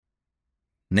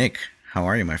Nick, how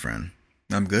are you, my friend?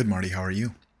 I'm good, Marty. How are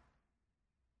you?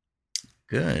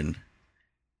 Good.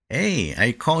 Hey,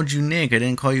 I called you Nick. I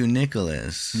didn't call you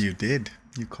Nicholas. You did.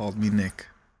 You called me Nick.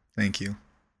 Thank you.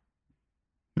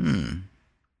 Hmm.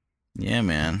 Yeah,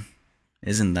 man.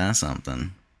 Isn't that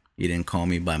something? You didn't call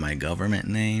me by my government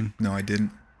name, No, I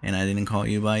didn't. and I didn't call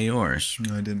you by yours.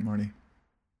 No, I didn't, Marty.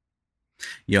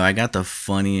 Yo, I got the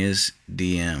funniest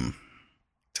DM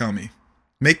Tell me.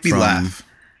 Make me from. laugh.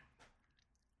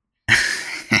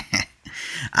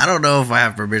 I don't know if I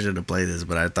have permission to play this,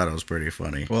 but I thought it was pretty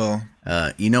funny. Well,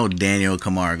 You know Daniel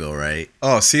Camargo, right?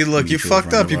 see, look, you Mutual fucked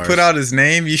friend up. of You ours. put out his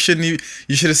name. You shouldn't.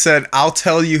 You should have said, "I'll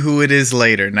tell you who it is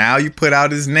later." Now you put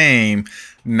out his name.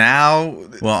 Now,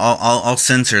 Well, I'll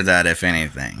censor that if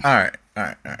anything. all right, all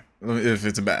right, all right. If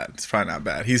it's bad, it's probably not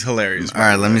bad. He's hilarious. All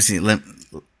right, let me see.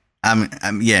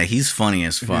 Yeah, he's funny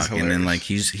as fuck. And then hilarious. like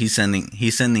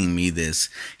he's sending me this.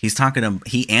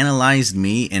 He analyzed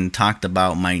me and talked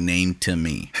about my name to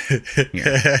me.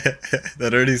 Yeah.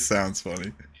 That already sounds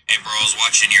funny. Hey bro, I was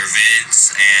watching your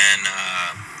vids and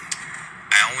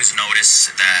I always notice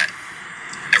that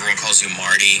everyone calls you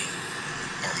Marty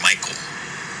or Michael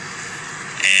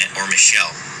or Michelle.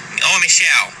 Oh,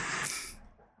 Michelle.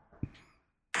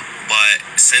 But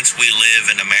since we live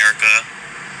in America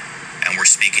and we're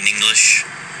speaking English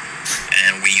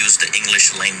and we use the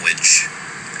English language,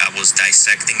 I was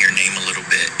dissecting your name a little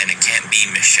bit and it can't be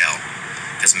Michelle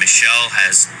because Michelle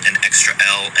has an extra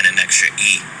L and an extra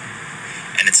E.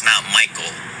 And it's not Michael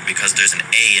because there's an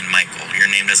A in Michael. Your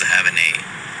name doesn't have an A.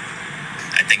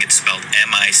 I think it's spelled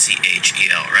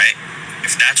Michel, right?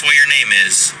 If that's what your name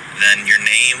is, then your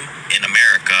name in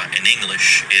America in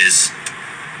English is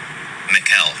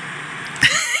Mikel.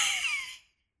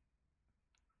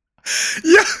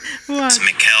 Yeah. It's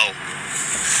Mikel.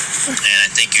 And I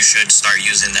think you should start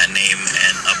using that name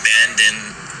and abandon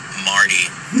Marty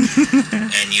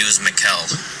and use Mikel.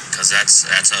 Because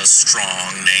that's a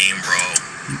strong name, bro.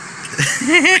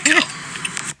 Mikel.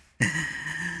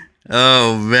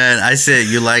 Oh man, I said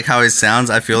you like how it sounds.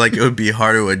 I feel like it would be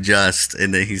hard to adjust,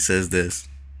 and then he says this.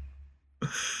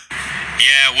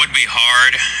 Yeah, it would be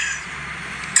hard.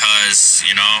 Because,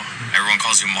 everyone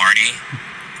calls you Marty.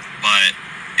 But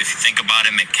if you think about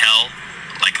it, Mikel,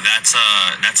 like that's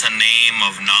a name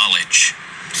of knowledge.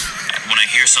 When I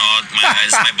hear is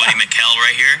my buddy Mikel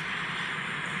right here,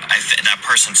 that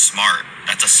person's smart.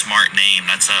 That's a smart name.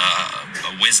 That's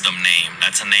a wisdom name.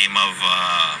 That's a name of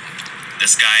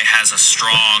this guy has a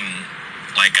strong,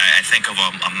 like I think of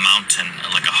a mountain,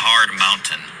 like a hard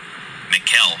mountain,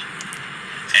 Mikel.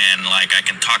 And like I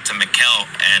can talk to Mikel,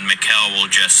 and Mikel will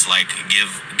just like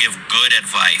give good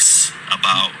advice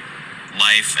about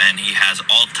life, and he has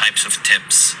all types of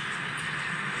tips.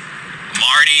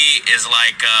 Marty is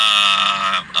like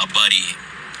a buddy,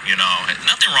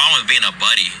 Nothing wrong with being a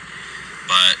buddy,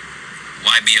 but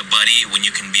why be a buddy when you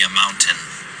can be a mountain?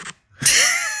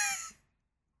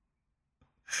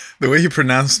 The way you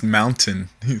pronounced mountain.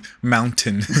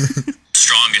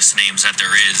 Strongest names that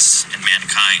there is in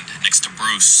mankind, next to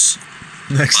Bruce.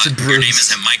 Next to But your name Bruce.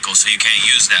 isn't Michael, so you can't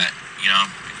use that.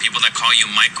 People that call you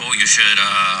Michael, you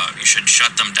should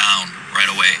shut them down right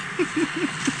away,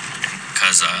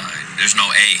 because there's no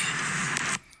A.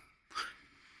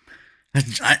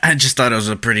 I just thought it was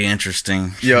a pretty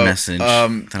interesting message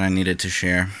that I needed to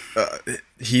share.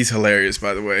 He's hilarious,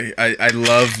 by the way. I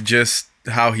love just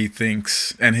how he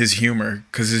thinks and his humor,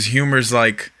 because his humor's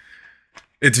like,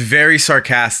 it's very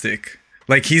sarcastic.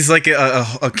 Like he's like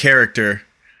a character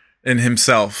in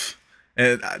himself,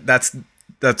 and that's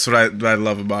what I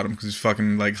love about him, because he's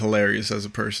fucking like hilarious as a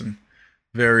person.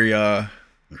 Very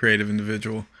creative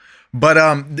individual. But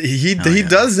he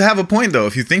does have a point though,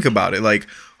 if you think about it. Like,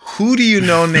 who do you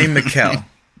know named Mikel?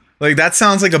 Like that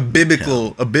sounds like a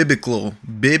biblical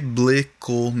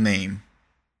name,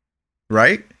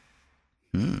 right?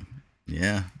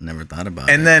 Yeah, never thought about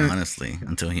And it, then- honestly,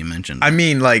 until he mentioned it. I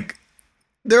mean, like,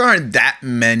 there aren't that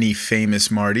many famous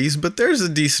Martys, but there's a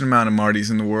decent amount of Martys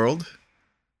in the world.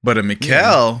 But a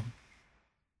Mikel,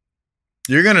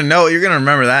 you're gonna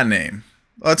remember that name.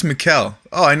 Oh, it's Mikel.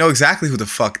 Oh, I know exactly who the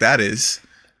fuck that is.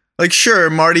 Like, sure,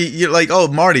 Marty, you're like, oh,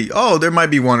 Marty. Oh, there might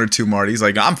be one or two Martys.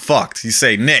 Like, I'm fucked. You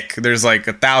say Nick, there's like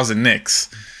 1,000 Nicks.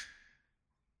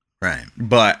 Right.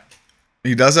 But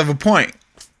he does have a point.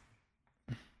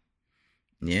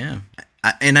 Yeah.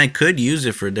 And I could use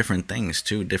it for different things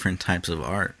too, different types of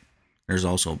art. There's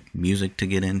also music to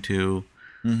get into.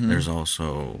 Mm-hmm. There's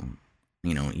also,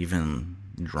 even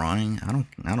drawing. I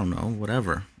don't know,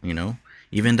 whatever,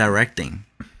 even directing.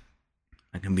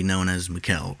 I can be known as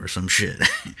Mikel or some shit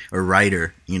or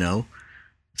writer,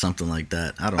 something like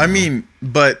that. I don't know. I mean,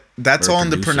 but that's or a all in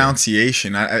the producer.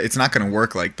 pronunciation. It's not going to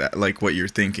work like that, like what you're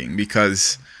thinking,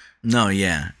 because No,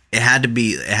 yeah. It has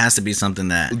to be something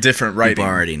that different people writing.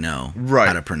 already know Right.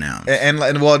 how to pronounce. And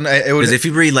well, it would. Because if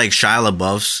you read like Shia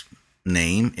LaBeouf's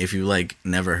name, if you like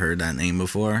never heard that name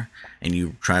before and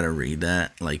you try to read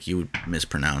that, like you would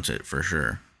mispronounce it for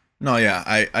sure. No, yeah,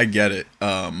 I get it.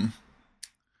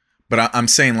 But I'm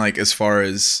saying, like, as far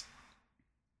as,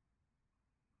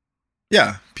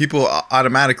 yeah, people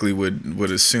automatically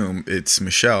would assume it's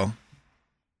Michelle.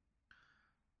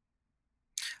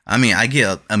 I mean, I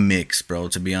get a mix, bro.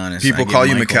 To be honest, People I get call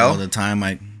you Michael Mikkel? all the time.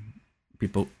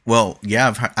 Well,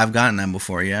 yeah, I've gotten that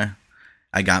before. Yeah,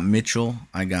 I got Mitchell,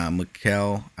 I got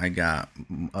Mikkel, I got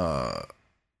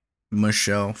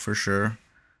Michelle for sure.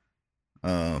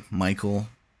 Michael.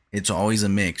 It's always a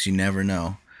mix. You never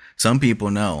know. Some people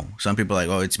know. Some people are like,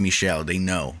 oh, it's Michelle. They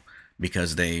know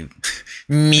because they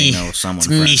know someone.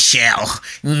 Michelle.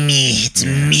 It's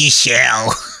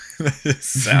Michelle.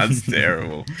 Sounds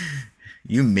terrible.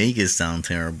 You make it sound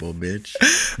terrible, bitch.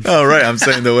 Oh, right. I'm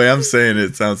saying the way I'm saying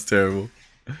it sounds terrible.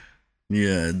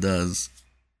 Yeah, it does.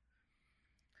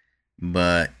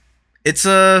 But it's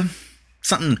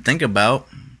something to think about.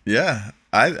 Yeah,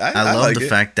 I I love like the it.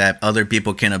 fact that other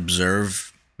people can observe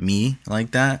me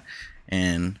like that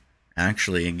and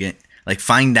actually get like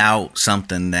find out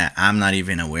something that I'm not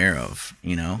even aware of,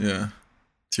 you know? Yeah,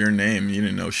 it's your name. You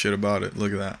didn't know shit about it.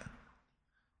 Look at that.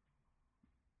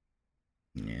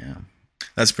 Yeah.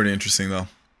 That's pretty interesting, though.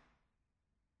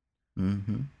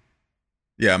 Mm-hmm.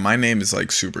 Yeah, my name is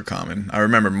like super common. I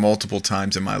remember multiple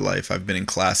times in my life I've been in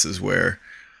classes where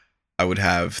I would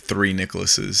have 3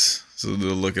 Nicholases. So they'll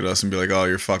look at us and be like, "Oh,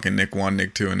 you're fucking Nick 1,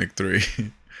 Nick 2, and Nick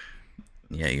 3."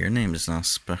 Yeah, your name is not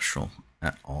special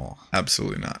at all.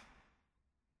 Absolutely not.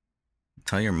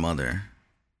 Tell your mother.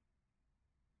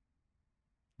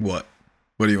 What?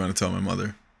 What do you want to tell my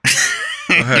mother?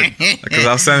 Go ahead, because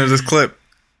I'll send her this clip.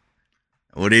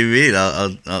 What do you mean?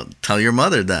 I'll tell your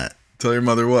mother that. Tell your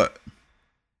mother what?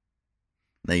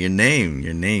 That your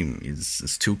name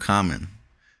is too common.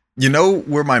 You know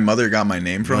where my mother got my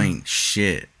name Bro, from? ain't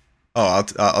shit. Oh,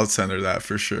 I'll send her that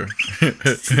for sure.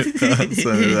 I'll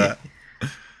send her that.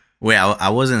 Wait, I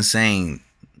wasn't saying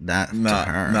that Nah,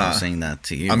 to her. nah. I was saying that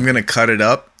to you. I'm gonna cut it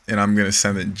up and I'm gonna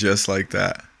send it just like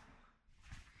that.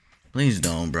 Please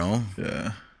don't, bro.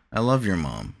 Yeah. I love your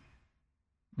mom.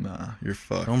 Nah, you're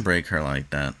fucked. Don't break her like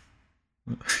that.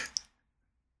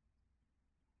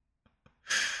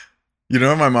 You know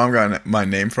where my mom got my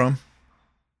name from?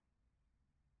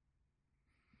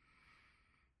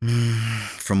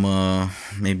 From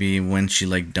maybe when she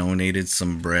like donated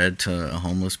some bread to a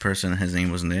homeless person. His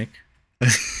name was Nick.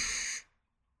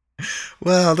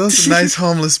 Wow, that was a nice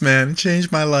homeless man. It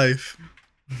changed my life.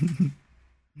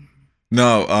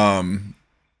 No,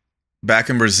 back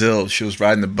in Brazil, she was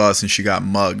riding the bus and she got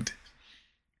mugged.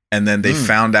 And then they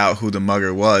found out who the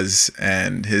mugger was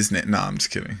and his name. No, I'm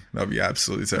just kidding. That'd be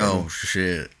absolutely terrible. Oh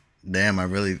shit! Damn, I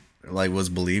really like was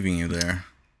believing you there.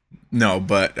 No,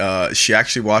 but she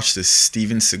actually watched this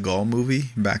Steven Seagal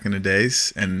movie back in the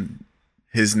days, and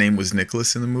his name was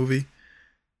Nicholas in the movie,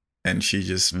 and she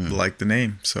just liked the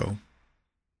name. So,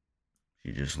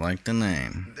 You just like the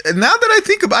name. and now that I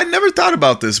think about, I never thought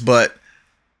about this, but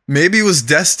maybe it was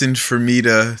destined for me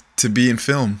to be in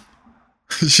film.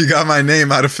 She got my name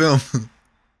out of film.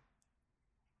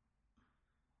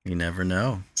 You never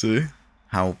know See,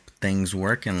 how things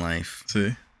work in life.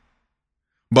 see.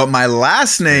 But my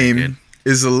last Very name good.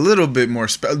 is a little bit more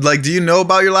like, do you know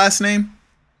about your last name?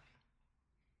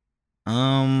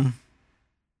 Not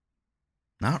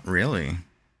really.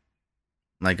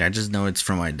 Like I just know it's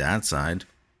from my dad's side.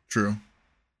 True.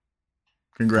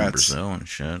 From Congrats. Brazil and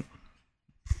shit.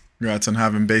 Congrats on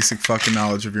having basic fucking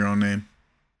knowledge of your own name.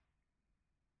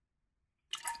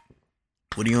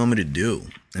 What do you want me to do?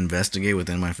 Investigate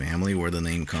within my family where the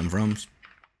name come from?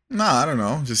 Nah, I don't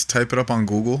know. Just type it up on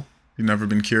Google. You've never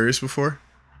been curious before?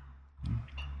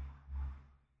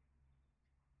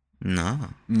 No.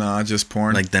 Nah, just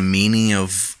porn. Like the meaning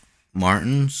of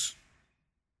Martins?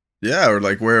 Yeah, or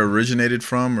like where it originated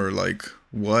from, or like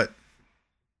what?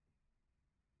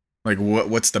 Like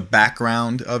what's the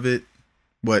background of it?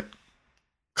 What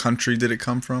country did it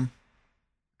come from?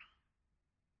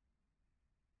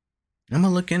 I'm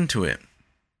gonna look into it.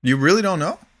 You really don't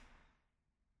know?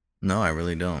 No, I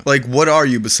really don't. Like, what are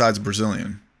you besides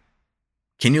Brazilian?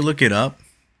 Can you look it up?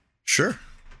 Sure.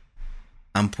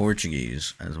 I'm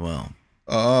Portuguese as well.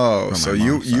 Oh, From so my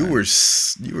you mom's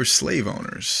you were slave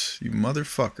owners, you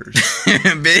motherfuckers.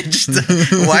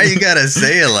 Bitch, why you gotta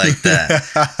say it like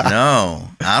that? No,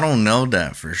 I don't know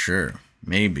that for sure.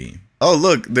 Maybe. Oh,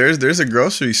 look, there's a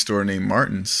grocery store named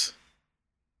Martin's.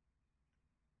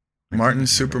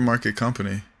 Martin's Supermarket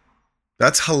Company.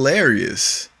 That's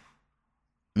hilarious.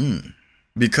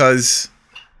 Because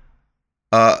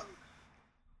I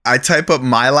type up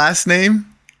my last name,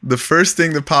 the first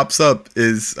thing that pops up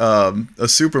is a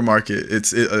supermarket.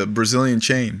 It's a Brazilian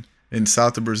chain in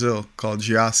south of Brazil called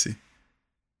Giassi.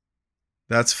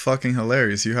 That's fucking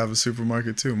hilarious. You have a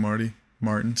supermarket too, Marty.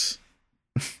 Martin's.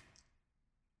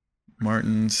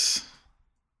 Martin's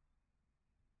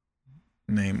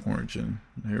name origin.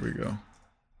 Here we go.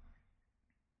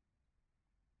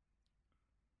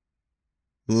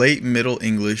 Late Middle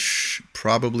English,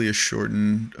 probably a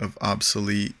shortened of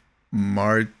obsolete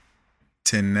Martinet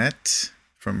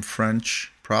from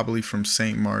French, probably from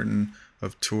Saint Martin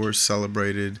of Tours,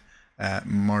 celebrated at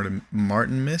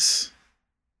Martinmas.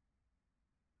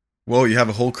 Whoa, you have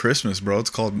a whole Christmas, bro.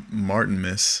 It's called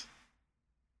Martinmas.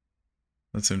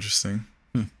 That's interesting.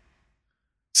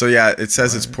 So yeah, it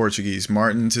says it's Portuguese.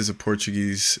 Martins is a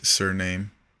Portuguese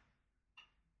surname.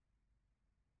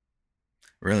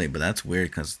 Really, but that's weird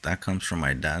because that comes from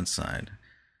my dad's side,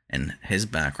 and his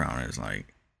background is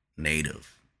like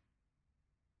native.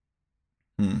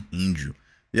 Angel.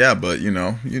 Yeah, but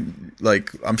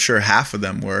like I'm sure half of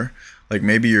them were. Like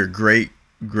maybe your great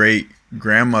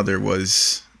grandmother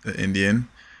was Indian,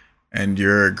 and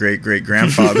your great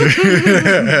grandfather.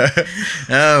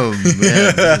 Oh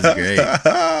man, this is great.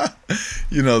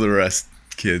 You know the rest,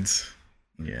 kids.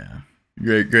 Yeah.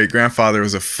 Great grandfather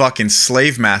was a fucking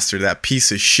slave master. That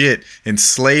piece of shit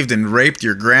enslaved and raped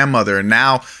your grandmother, and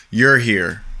now you're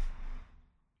here.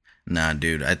 Nah,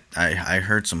 dude, I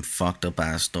heard some fucked up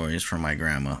ass stories from my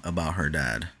grandma about her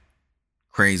dad.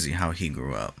 Crazy how he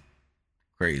grew up.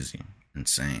 Crazy.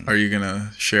 Insane. Are you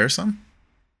gonna share some?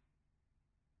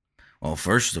 Well,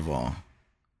 first of all,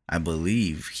 I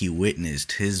believe he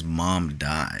witnessed his mom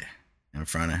die in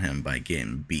front of him by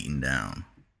getting beaten down.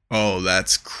 Oh,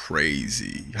 that's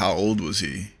crazy. How old was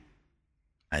he?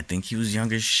 I think he was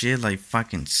young as shit, like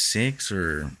fucking 6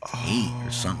 or 8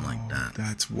 or something like that.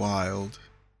 That's wild.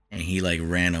 And he like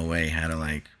ran away, had to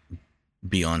like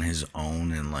be on his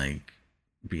own and like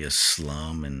be a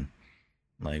slum and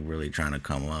like really trying to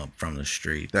come up from the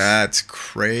streets. That's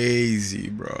crazy,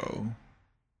 bro.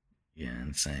 Yeah,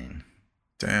 insane.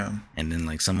 Damn. And then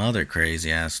like some other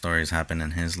crazy ass stories happened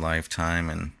in his lifetime,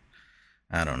 and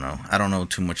I don't know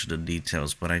too much of the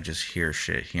details, but I just hear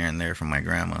shit here and there from my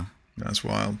grandma. That's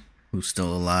wild. Who's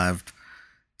still alive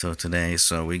till today,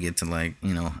 so we get to like,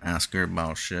 ask her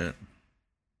about shit.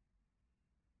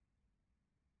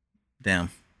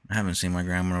 Damn, I haven't seen my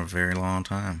grandma in a very long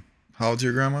time. How old's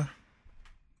your grandma?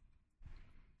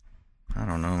 I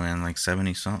don't know, man, like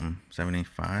 70 something,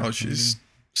 75. Oh, she's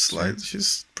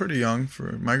she's pretty young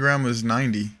for my grandma's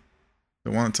 90.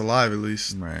 The one that's alive at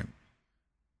least. Right.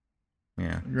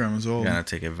 Yeah. My grandma's old. You gotta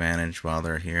take advantage while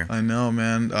they're here. I know,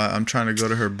 man. I'm trying to go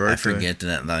to her birthday. I forget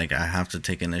that, like, I have to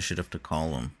take initiative to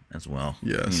call them as well.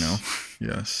 Yes.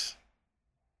 Yes.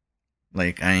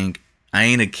 Like, I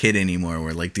ain't a kid anymore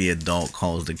where, like, the adult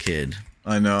calls the kid.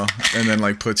 I know. And then,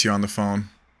 like, puts you on the phone.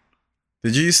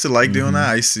 Did you used to like doing that?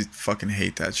 I used to fucking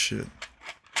hate that shit.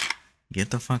 Get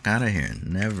the fuck out of here.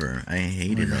 Never. I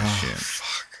hated that shit.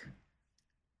 Fuck.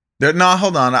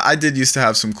 Hold on. I did used to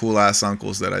have some cool ass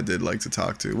uncles that I did like to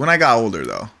talk to. When I got older,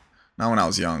 though. Not when I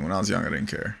was young. When I was young, I didn't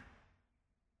care.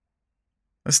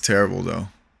 That's terrible, though.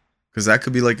 Because that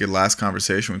could be like your last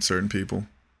conversation with certain people.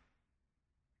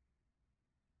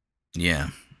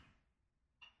 Yeah.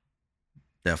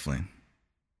 Definitely.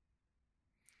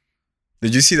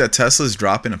 Did you see that Tesla's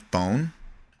dropping a phone?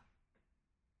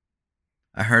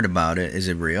 I heard about it. Is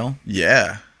it real?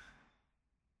 Yeah.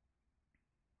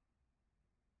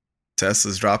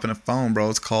 Tesla's dropping a phone, bro.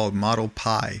 It's called Model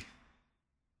Pi.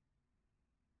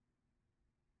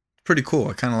 Pretty cool.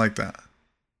 I kind of like that.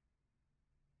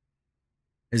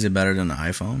 Is it better than the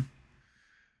iPhone?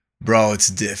 Bro, it's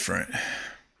different.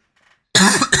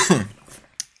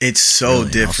 It's so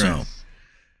Really? different. Also,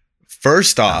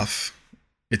 First off,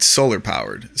 it's solar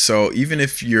powered. So even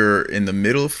if you're in the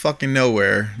middle of fucking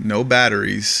nowhere, no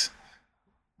batteries,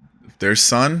 if there's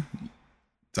sun,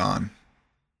 it's on.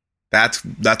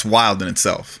 That's wild in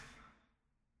itself.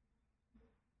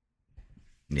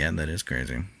 yeah, that is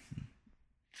crazy.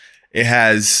 It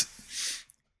has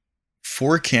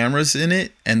 4 cameras in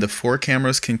it, and the 4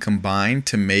 cameras can combine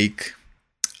to make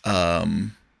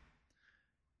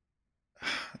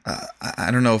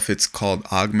I don't know if it's called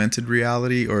augmented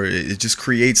reality, or it just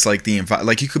creates like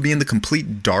like you could be in the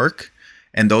complete dark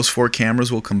and those 4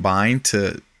 cameras will combine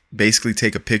to basically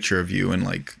take a picture of you, and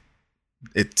like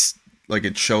it's like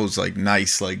it shows like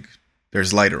nice like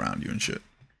there's light around you and shit.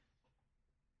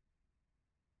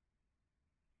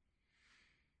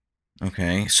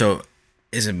 Okay, so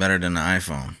is it better than the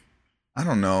iPhone? I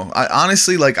don't know. I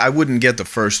honestly, like, I wouldn't get the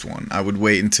first one. I would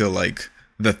wait until like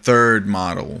the third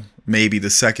model, maybe the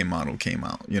second model came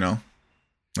out, you know?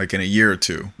 Like in a year or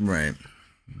two. Right.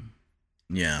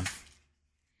 Yeah.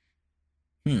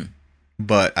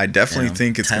 But I definitely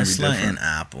think it's going to be Tesla different. and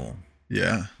Apple.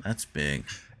 Yeah. That's big.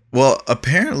 Well,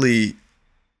 apparently,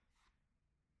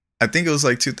 I think it was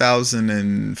like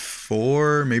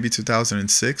 2004, maybe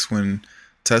 2006, when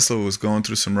Tesla was going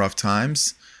through some rough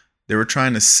times. They were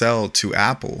trying to sell to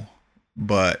Apple,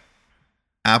 but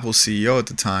Apple's CEO at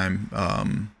the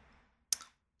time,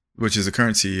 which is the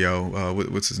current CEO,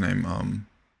 what's his name?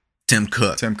 Tim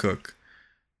Cook. Tim Cook.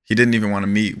 He didn't even want to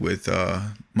meet with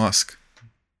Musk,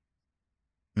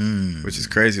 which is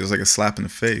crazy. It was like a slap in the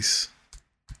face.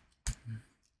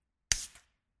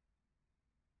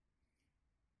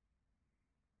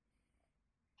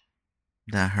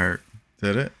 That hurt.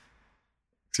 Did it?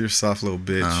 You're a soft little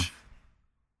bitch. Oh.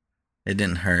 It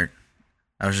didn't hurt.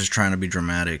 I was just trying to be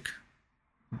dramatic.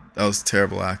 That was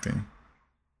terrible acting.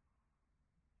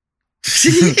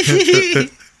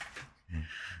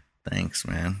 Thanks,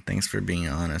 man. Thanks for being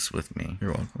honest with me.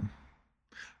 You're welcome.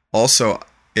 Also,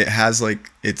 it has like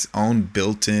its own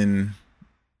built-in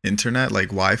internet, like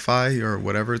Wi-Fi or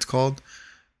whatever it's called,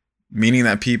 meaning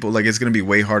that people, like, it's going to be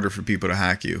way harder for people to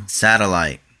hack you.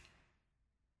 Satellite.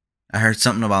 I heard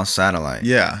something about satellite.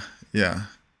 Yeah.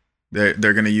 They're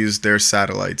going to use their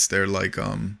satellites. They're like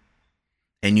And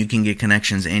you can get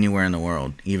connections anywhere in the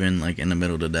world, even like in the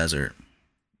middle of the desert.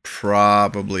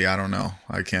 probably, I don't know.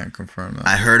 I can't confirm that.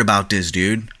 I heard about this,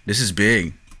 dude. This is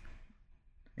big.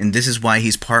 And this is why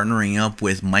he's partnering up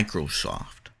with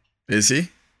Microsoft. Is he?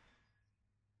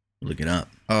 Look it up.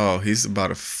 Oh, he's about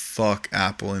to fuck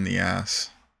Apple in the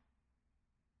ass.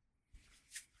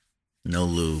 No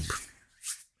lube.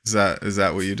 Is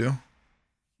that what you do?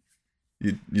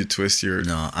 You twist your...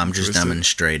 No, I'm just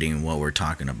demonstrating what we're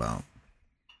talking about.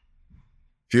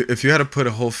 If you had to put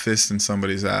a whole fist in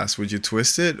somebody's ass, would you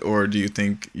twist it, or do you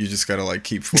think you just gotta like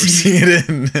keep forcing it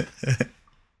in?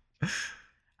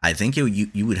 I think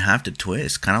you would have to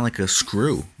twist, kind of like a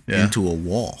screw into a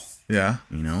wall. Yeah,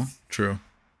 You know, true.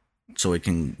 so it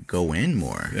can go in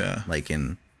more. Yeah. like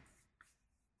and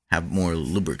have more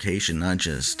lubrication, not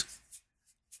just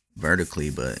vertically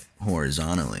but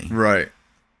horizontally. Right.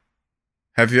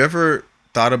 Have you ever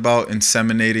thought about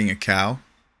inseminating a cow?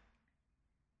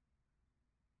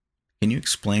 Can you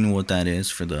explain what that is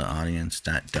for the audience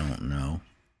that don't know?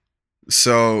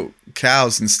 So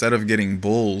cows, instead of getting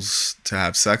bulls to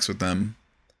have sex with them,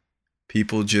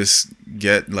 people just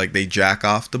get, like, they jack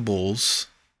off the bulls,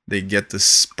 they get the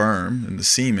sperm and the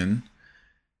semen,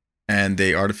 and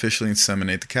they artificially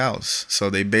inseminate the cows.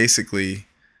 So they basically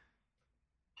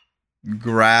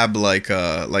grab like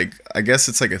I guess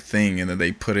it's like a thing, and then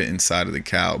they put it inside of the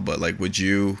cow. But like, would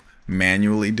you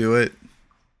manually do it?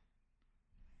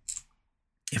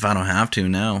 If I don't have to,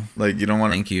 no. Like, you don't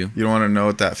want to... Thank you. You don't want to know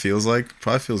what that feels like?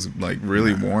 Probably feels like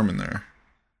really warm in there.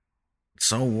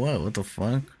 So what? What the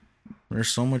fuck? There's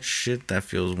so much shit that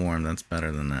feels warm that's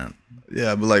better than that.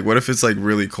 Yeah, but like, what if it's like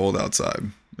really cold outside?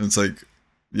 It's like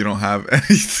you don't have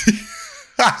anything.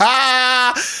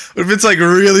 What if it's like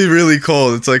really, really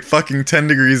cold? It's like fucking 10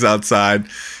 degrees outside.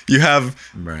 You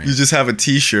just have a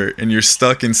t-shirt and you're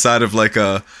stuck inside of like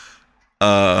a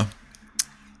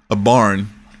barn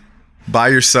by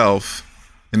yourself,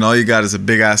 and all you got is a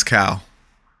big ass cow,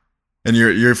 and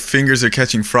your fingers are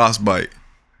catching frostbite.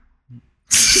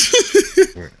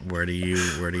 Where do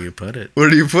you put it? Where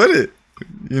do you put it?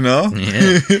 You know?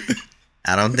 Yeah.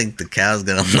 I don't think the cow's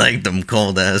gonna like them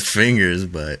cold ass fingers,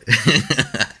 but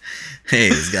hey,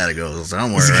 it's gotta go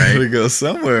somewhere, It's right? gotta go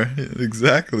somewhere.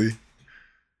 Exactly.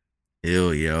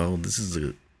 Ew, yo, this is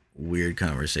a weird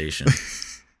conversation.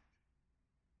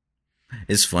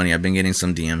 It's funny. I've been getting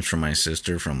some DMs from my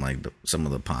sister from like some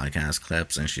of the podcast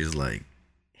clips, and she's like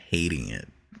hating it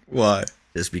Why?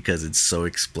 just because it's so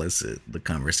explicit. The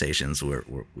conversations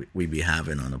we be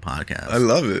having on the podcast. I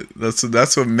love it.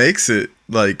 That's what makes it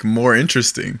like more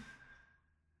interesting.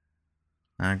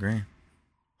 I agree.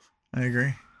 I'm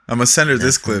gonna send her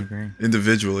this Definitely clip agree.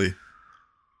 individually.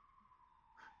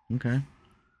 Okay.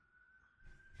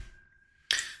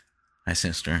 Hi,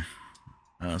 sister.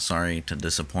 Sorry to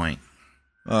disappoint.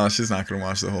 She's not gonna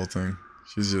watch the whole thing.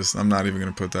 She's just... I'm not even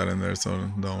gonna put that in there, so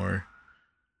don't worry.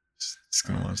 Just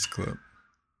gonna watch the clip.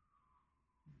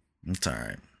 It's all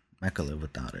right. I could live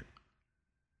without it.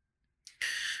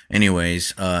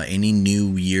 Anyways, any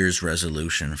New Year's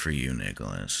resolution for you,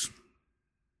 Nicholas?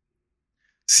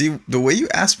 See, the way you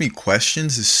ask me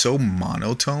questions is so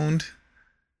monotoned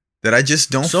that I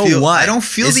just don't So feel. what? I don't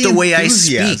feel It's the the way I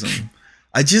enthusiasm. speak.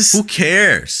 I just. Who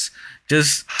cares?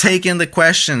 Just take in the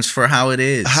questions for how it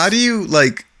is. How do you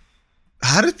like?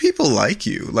 How do people like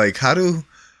you? Like, how do?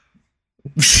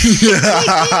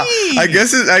 I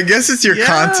guess it's your Yo.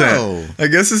 content. I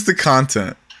guess it's the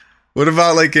content. What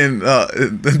about like in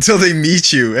until they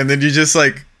meet you and then you just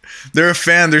like they're a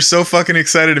fan, they're so fucking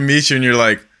excited to meet you and you're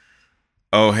like,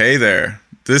 "Oh, hey there.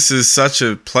 This is such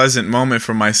a pleasant moment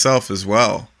for myself as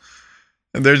well."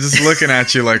 And they're just looking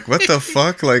at you like, "What the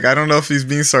fuck?" Like, I don't know if he's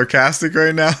being sarcastic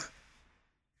right now.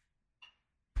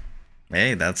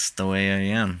 Hey, that's the way I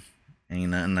am.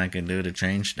 Ain't nothing I can do to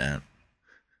change that.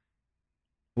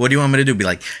 What do you want me to do? Be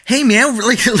like, hey man,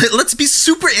 like let's be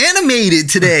super animated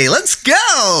today. Let's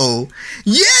go.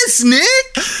 Yes,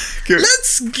 Nick.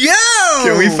 Let's go.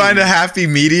 Can we find a happy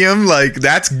medium? Like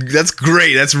that's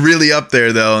great. That's really up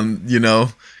there though, and you know,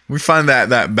 we find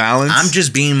that balance. I'm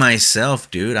just being myself,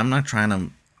 dude. I'm not trying to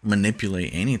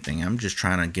manipulate anything. I'm just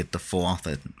trying to get the full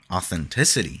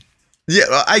authenticity.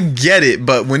 Yeah, I get it,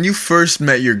 but when you first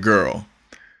met your girl,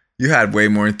 you had way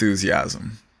more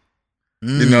enthusiasm.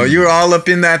 You know, you were all up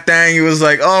in that thing. You was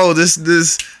like, "Oh, this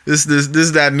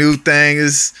that new thing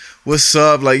is what's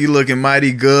up? Like, you looking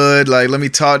mighty good. Like, let me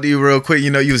talk to you real quick."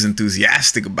 You know, you was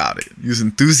enthusiastic about it. You was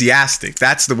enthusiastic.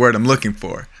 That's the word I'm looking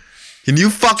for. Can you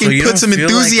fucking put some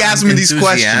enthusiasm in these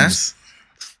questions?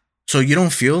 So you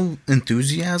don't feel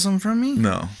enthusiasm from me?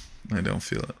 No, I don't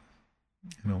feel it.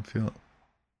 I don't feel it.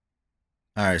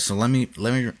 All right, so let me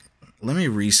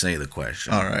re-say the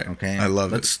question. All right, okay. I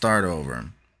love it. Let's start over.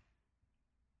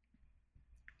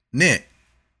 Nick,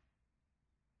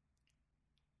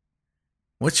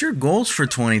 what's your goals for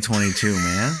 2022,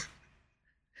 man?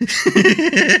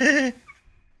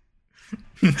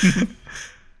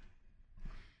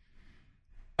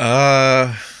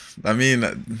 I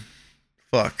mean,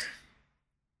 fuck.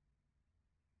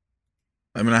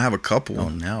 I mean, I have a couple. Oh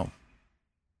no.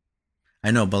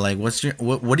 I know, but like,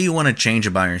 what do you want to change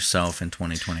about yourself in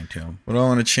 2022? What do I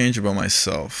want to change about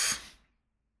myself?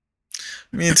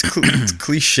 I mean, it's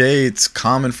cliche. It's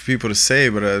common for people to say,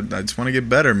 but I just want to get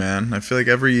better, man. I feel like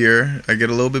every year I get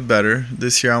a little bit better.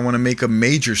 This year I want to make a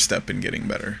major step in getting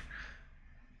better.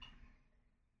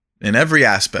 In every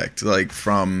aspect, like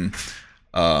from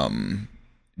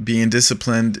being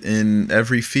disciplined in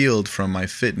every field, from my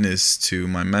fitness to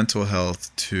my mental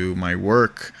health to my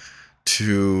work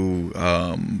to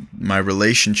my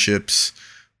relationships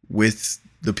with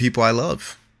the people I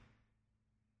love.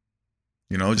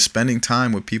 You know, just spending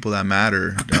time with people that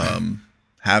matter,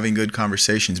 having good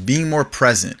conversations, being more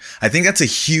present. I think that's a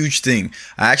huge thing.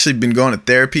 I actually been going to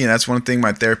therapy, and that's one thing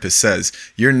my therapist says.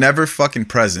 You're never fucking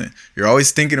present. You're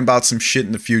always thinking about some shit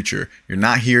in the future. You're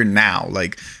not here now.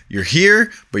 Like, you're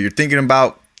here, but you're thinking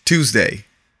about Tuesday.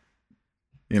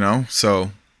 You know?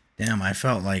 So. Damn, I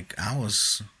felt like I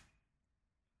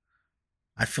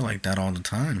feel like that all the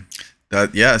time.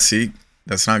 Yeah, see,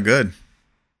 that's not good.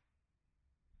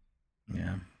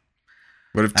 Yeah.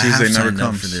 What if Tuesday never signed comes?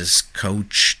 up for this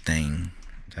coach thing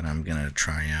that I'm gonna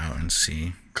try out and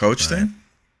see. Coach thing?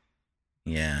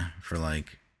 Yeah, for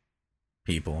like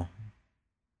people.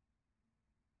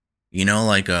 You know,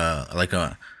 like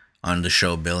on the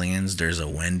show Billions, there's a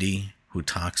Wendy who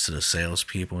talks to the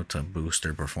salespeople to boost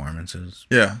their performances.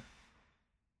 Yeah.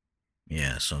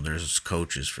 Yeah, so there's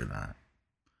coaches for that.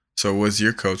 So what's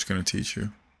your coach gonna teach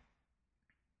you?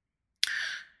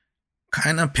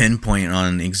 Kind of pinpoint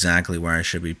on exactly where I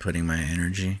should be putting my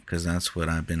energy, because that's what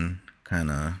I've been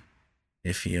kind of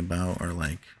iffy about, or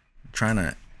like trying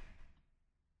to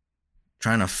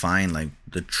find like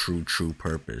the true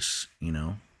purpose, you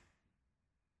know?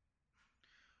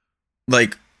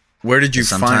 Like, where did you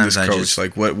find this Sometimes I coach? just-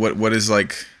 Like, what is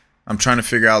like? I'm trying to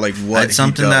figure out like what It's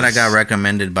something he that I does. got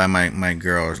recommended by my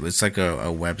girl. It's like a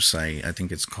website. I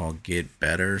think it's called Get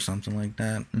Better or something like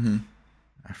that. Mm-hmm.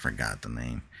 I forgot the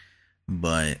name,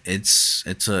 but it's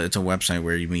a website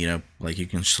where you meet up. Like, you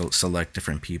can select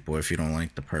different people if you don't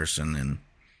like the person, and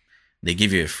they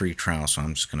give you a free trial. So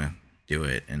I'm just gonna do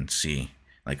it and see,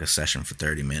 like, a session for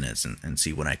 30 minutes and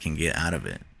see what I can get out of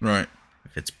it. Right.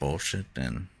 If it's bullshit,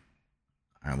 then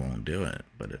I won't do it.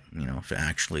 But if it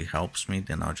actually helps me,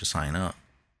 then I'll just sign up.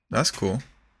 That's cool.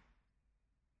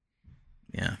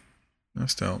 Yeah,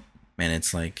 That's dope. man,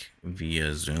 it's like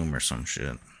via Zoom or some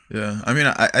shit. Yeah. I mean,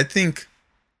 I think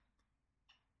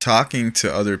talking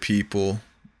to other people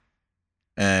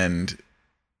and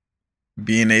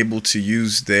being able to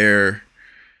use their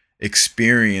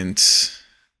experience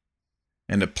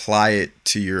and apply it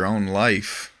to your own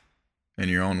life and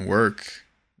your own work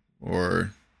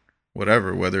or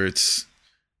whatever, whether it's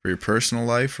for your personal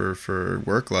life or for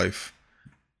work life.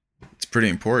 It's pretty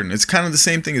important. It's kind of the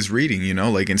same thing as reading, you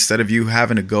know, like instead of you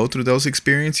having to go through those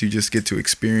experiences, you just get to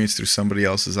experience through somebody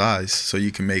else's eyes, so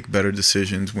you can make better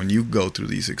decisions when you go through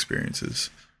these experiences.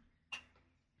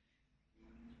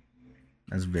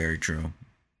 That's very true.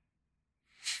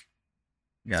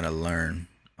 You gotta learn.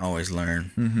 Always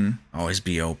learn. Always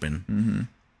be open.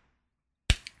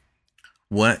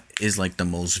 What is like the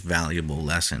most valuable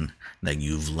lesson that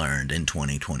you've learned in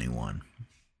 2021?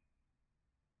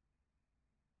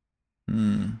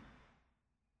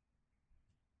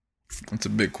 That's a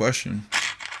big question.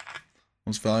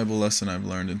 Most valuable lesson I've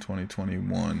learned in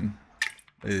 2021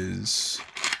 is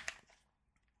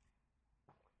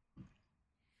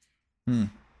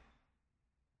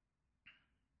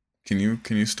Can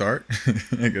you start?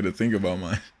 I gotta think about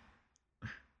mine.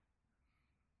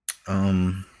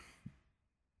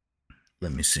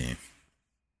 Let me see.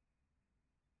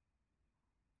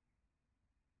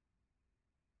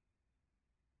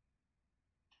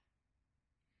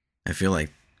 I feel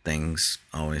like things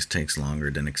always takes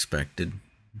longer than expected.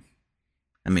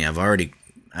 I mean, I've already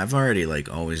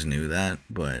like always knew that,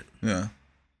 but Yeah.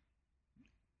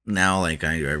 now like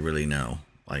I really know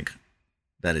like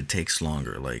that it takes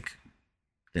longer like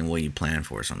than what you plan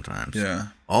for sometimes. Yeah.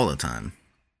 All the time.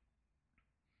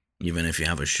 Even if you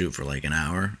have a shoot for like an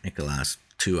hour, it could last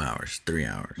 2 hours, 3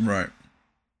 hours. Right.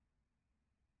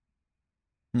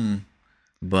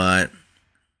 But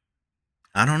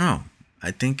I don't know.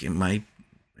 I think it might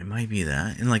be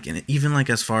that. And like even like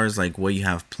as far as like what you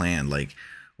have planned, like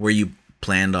where you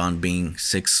planned on being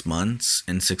 6 months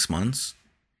in 6 months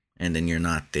and then you're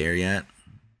not there yet.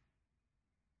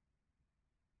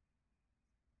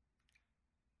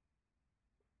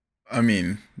 I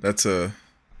mean, that's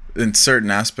in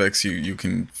certain aspects you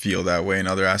can feel that way. In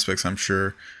other aspects, I'm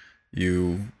sure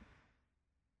you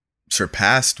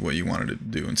surpassed what you wanted to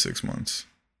do in 6 months.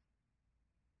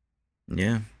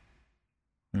 Yeah.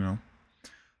 You know,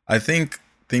 I think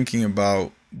thinking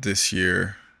about this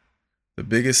year, the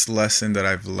biggest lesson that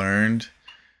I've learned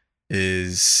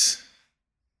is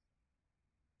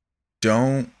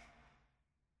don't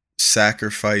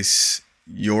sacrifice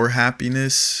your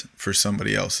happiness for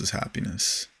somebody else's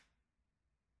happiness.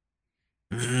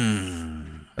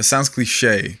 It sounds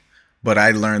cliche, but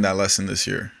I learned that lesson this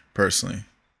year personally.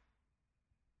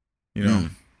 You know,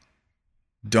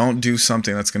 don't do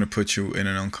something that's going to put you in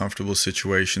an uncomfortable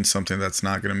situation, something that's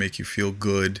not going to make you feel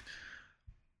good,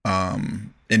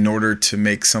 in order to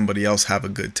make somebody else have a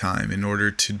good time, in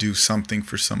order to do something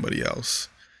for somebody else.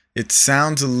 It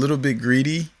sounds a little bit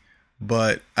greedy,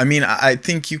 but I mean, I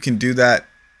think you can do that.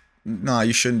 No,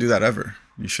 you shouldn't do that ever.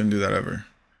 You shouldn't do that ever.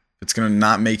 It's going to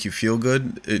not make you feel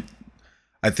good.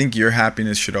 I think your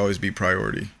happiness should always be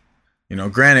priority. You know,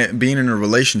 granted, being in a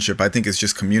relationship, I think it's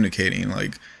just communicating,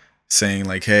 like saying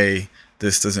like, hey,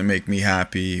 this doesn't make me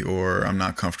happy, or I'm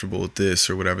not comfortable with this,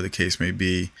 or whatever the case may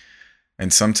be.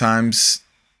 And sometimes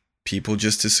people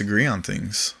just disagree on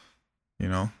things, you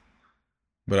know,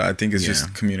 but I think it's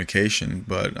just communication.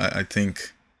 But I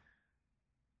think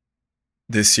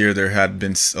this year there had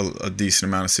been a decent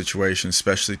amount of situations,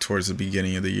 especially towards the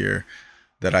beginning of the year,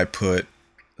 that I put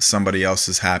somebody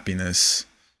else's happiness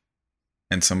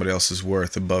and somebody else's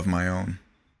worth above my own.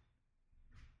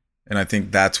 And I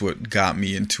think that's what got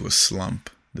me into a slump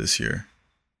this year,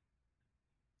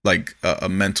 like a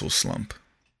mental slump.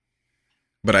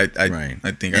 But I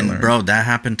think I learned. Bro, that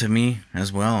happened to me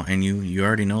as well. And you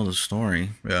already know the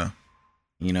story. Yeah.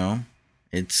 You know,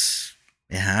 it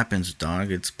happens,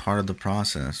 dog. It's part of the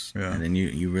process. Yeah. And then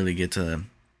you really get to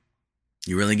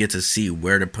see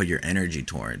where to put your energy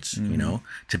towards, you know,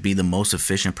 to be the most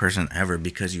efficient person ever,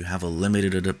 because you have a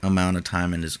limited amount of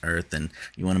time in this earth and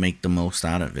you want to make the most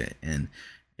out of it. And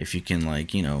if you can,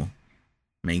 like, you know,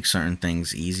 make certain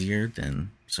things easier, then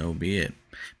so be it.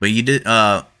 But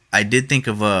I did think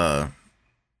of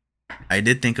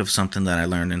something that I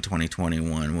learned in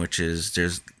 2021, which is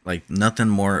there's like nothing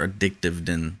more addictive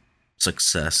than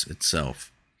success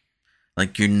itself.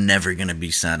 Like, you're never going to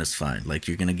be satisfied. Like,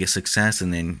 you're going to get success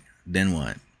and then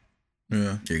what?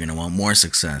 Yeah. You're going to want more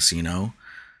success, you know?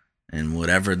 And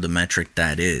whatever the metric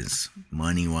that is,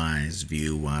 money-wise,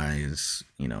 view-wise,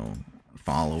 you know,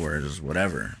 followers,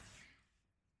 whatever.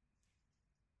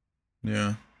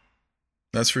 Yeah.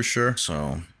 That's for sure.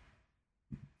 So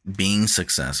being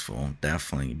successful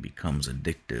definitely becomes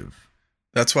addictive.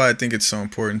 That's why I think it's so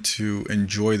important to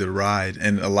enjoy the ride.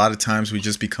 And a lot of times we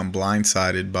just become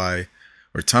blindsided by,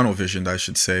 or tunnel visioned, I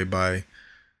should say, by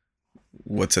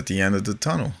what's at the end of the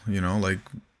tunnel, you know, like,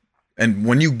 and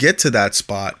when you get to that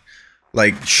spot,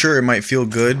 like, sure, it might feel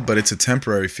good, but it's a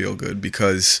temporary feel good,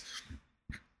 because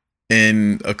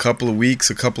in a couple of weeks,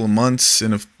 a couple of months,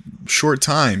 in a short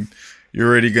time, you're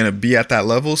already going to be at that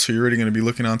level. So you're already going to be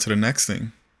looking on to the next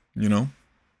thing, you know?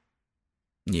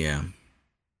 Yeah.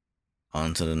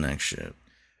 On to the next shit.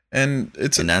 And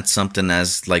that's something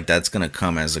that's like, that's going to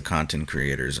come as a content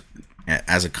creator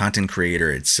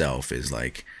itself, is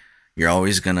like, you're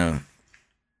always going to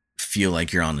feel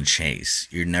like you're on the chase.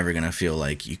 You're never going to feel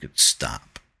like you could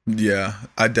stop. Yeah,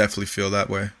 I definitely feel that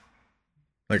way.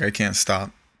 Like, I can't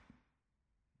stop.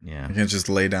 Yeah. I can't just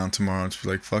lay down tomorrow and just be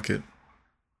like, fuck it,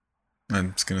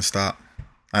 I'm just gonna stop.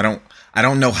 I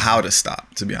don't know how to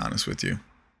stop, to be honest with you.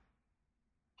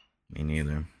 Me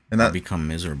neither. And I'll that become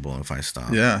miserable if I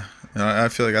stop. Yeah, I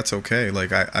feel like that's okay.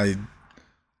 Like,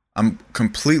 I'm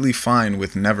completely fine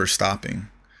with never stopping.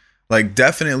 Like,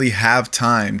 definitely have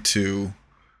time to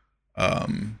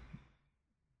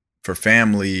for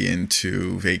family and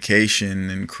to vacation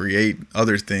and create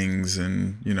other things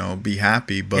and, you know, be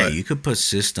happy. But yeah, you could put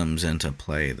systems into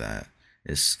play that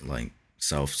is like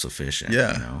self-sufficient.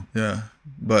 Yeah, you know? yeah.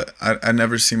 But I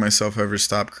never see myself ever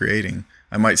stop creating.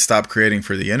 I might stop creating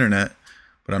for the internet,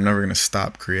 but I'm never gonna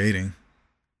stop creating.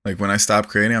 Like, when I stop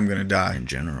creating, I'm gonna die. In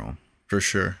general. For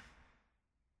sure.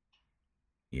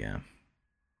 Yeah.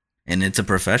 And it's a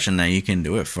profession that you can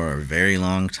do it for a very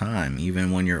long time,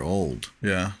 even when you're old.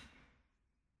 Yeah.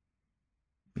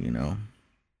 You know?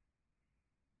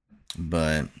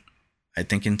 But I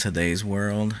think in today's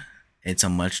world, it's a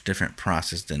much different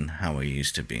process than how it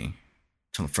used to be.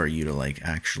 For you to like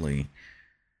actually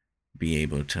be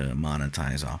able to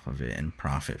monetize off of it and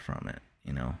profit from it,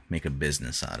 you know, make a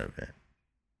business out of it.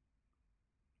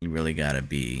 You really gotta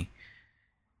be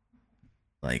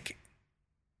like,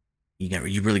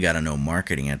 you really gotta know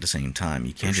marketing at the same time.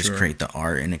 You can't just create the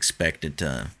art and expect it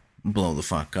to blow the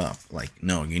fuck up. Like,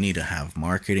 no, you need to have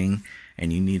marketing,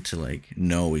 and you need to like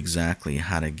know exactly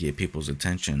how to get people's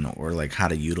attention, or like how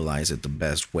to utilize it the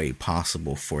best way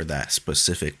possible for that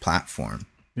specific platform.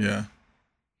 Yeah.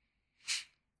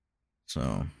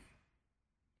 So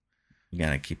you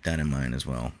gotta keep that in mind as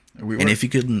well. And if you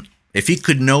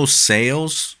could know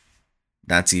sales,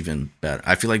 that's even better.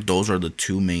 I feel like those are the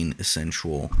two main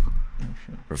essential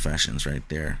professions right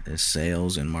there, is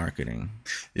sales and marketing.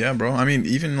 Yeah, bro. I mean,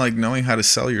 even like knowing how to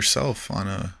sell yourself on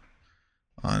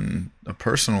a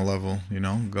personal level, you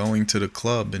know, going to the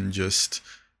club and just,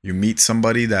 you meet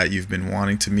somebody that you've been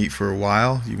wanting to meet for a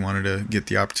while. You wanted to get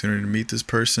the opportunity to meet this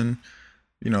person.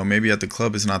 You know, maybe at the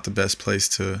club is not the best place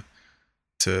to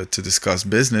discuss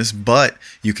business, but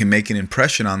you can make an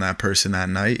impression on that person that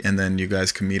night, and then you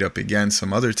guys can meet up again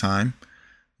some other time,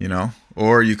 you know,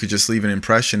 or you could just leave an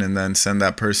impression and then send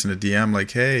that person a DM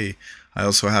like, hey, I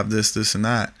also have this and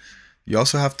that. You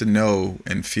also have to know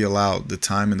and feel out the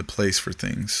time and the place for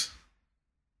things,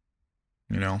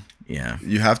 you know. Yeah,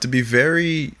 you have to be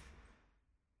very,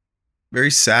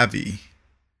 very savvy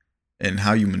in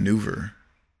how you maneuver.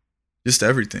 Just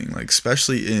everything, like,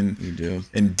 especially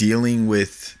in dealing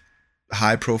with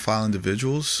high profile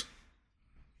individuals,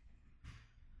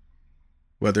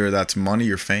 whether that's money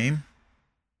or fame,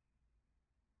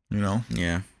 you know?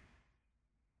 Yeah.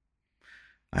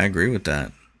 I agree with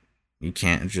that. You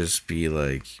can't just be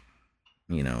like,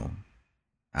 you know,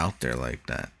 out there like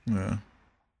that. Yeah.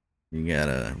 You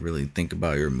gotta really think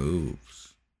about your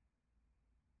moves.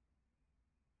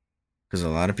 Because a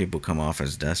lot of people come off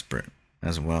as desperate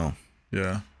as well.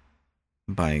 Yeah.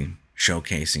 By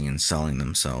showcasing and selling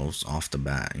themselves off the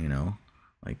bat, you know,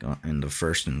 like in the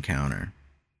first encounter.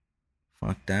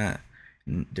 Fuck that.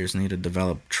 There's need to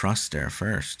develop trust there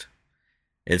first.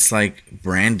 It's like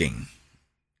branding,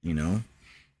 you know.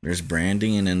 There's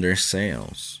branding and then there's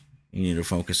sales. You need to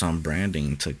focus on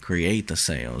branding to create the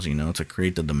sales, you know, to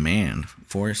create the demand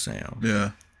for sales.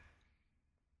 Yeah.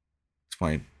 That's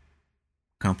why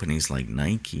companies like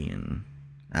Nike and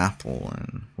Apple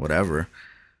and whatever,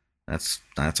 that's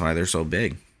why they're so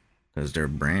big, because their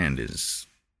brand is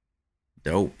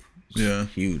dope. It's yeah,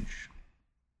 huge.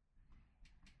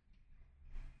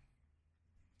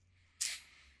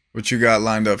 What you got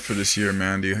lined up for this year,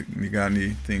 man? Do you got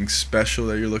anything special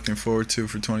that you're looking forward to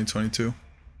for 2022?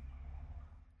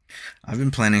 I've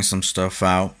been planning some stuff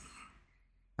out.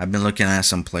 I've been looking at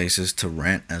some places to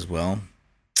rent as well.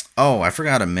 Oh, I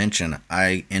forgot to mention,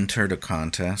 I entered a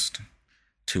contest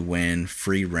to win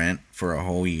free rent for a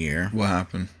whole year. What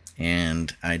happened?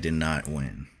 And I did not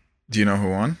win. Do you know who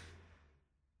won?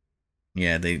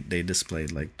 Yeah, they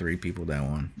displayed like 3 people that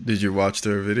won. Did you watch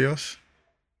their videos?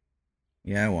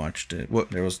 Yeah, I watched it.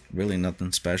 What? There was really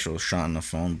nothing special shot on the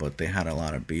phone, but they had a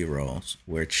lot of B-rolls,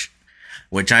 which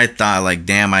Which I thought, like,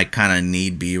 damn, I kind of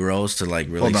need B-rolls to, like,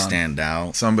 really Hold on. stand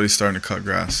out. Somebody's starting to cut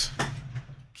grass.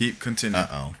 Continue.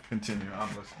 Uh-oh. Continue. I'm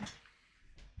listening.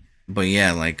 But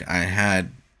yeah, like, I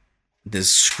had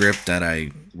this script that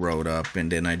I wrote up,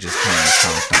 and then I just kind of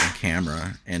talked on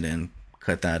camera and then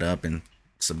cut that up and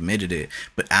submitted it.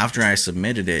 But after I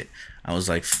submitted it, I was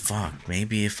like, fuck,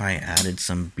 maybe if I added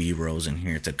some B-rolls in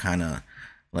here to kind of,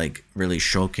 like, really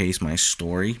showcase my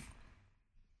story,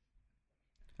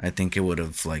 I think it would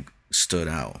have, like, stood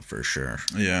out for sure.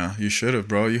 Yeah, you should have,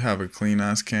 bro. You have a clean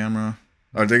ass camera.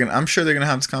 Are they gonna? I'm sure they're gonna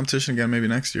have this competition again, maybe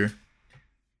next year.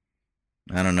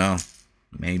 I don't know.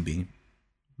 Maybe.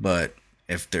 But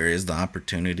if there is the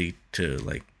opportunity to,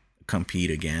 like, compete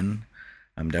again,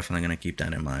 I'm definitely going to keep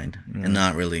that in mind and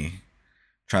not really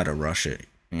try to rush it,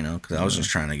 you know, because I was just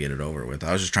trying to get it over with.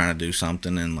 I was just trying to do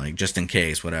something and, like, just in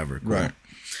case, whatever. Cool. Right.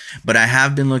 But I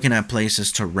have been looking at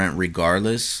places to rent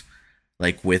regardless,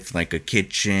 like, with, like, a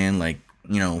kitchen, like,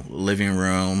 you know, living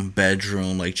room,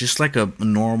 bedroom, like, just like a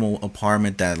normal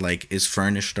apartment that, like, is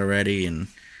furnished already and,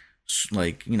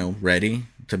 like, you know, ready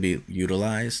to be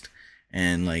utilized,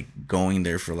 and, like, going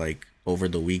there for, like, over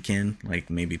the weekend, like,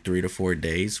 maybe 3 to 4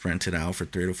 days, rent it out for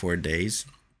 3 to 4 days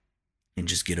and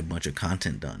just get a bunch of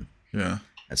content done. Yeah.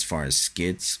 As far as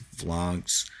skits,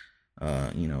 vlogs,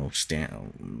 you know,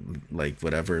 like,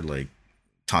 whatever, like,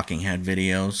 talking head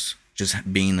videos,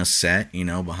 just being a set, you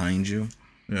know, behind you.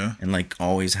 Yeah. And, like,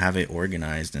 always have it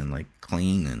organized and, like,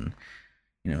 clean and,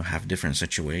 you know, have different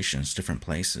situations, different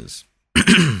places.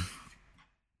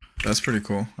 That's pretty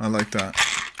cool. I like that.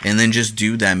 And then just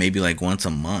do that maybe, like, once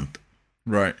a month.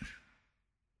 Right.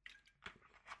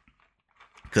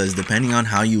 Because depending on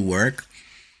how you work,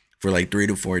 for, like, 3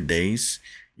 to 4 days,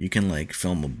 you can, like,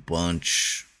 film a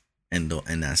bunch in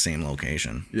that same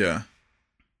location. Yeah.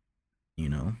 You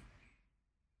know?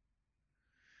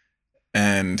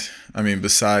 And I mean,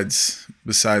 besides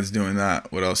doing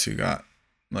that, what else you got?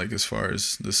 Like, as far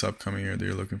as this upcoming year that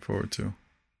you're looking forward to?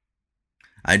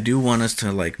 I do want us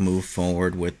to, like, move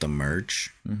forward with the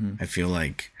merch. Mm-hmm. I feel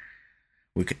like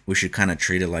we should kind of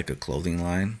treat it like a clothing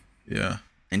line. Yeah.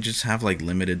 And just have, like,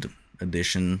 limited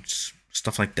editions,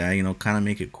 stuff like that, you know, kind of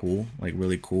make it cool, like,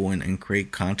 really cool, and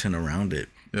create content around it.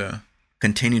 Yeah.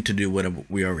 Continue to do what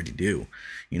we already do.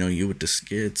 You know, you with the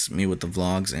skits, me with the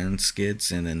vlogs and skits,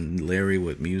 and then Larry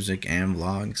with music and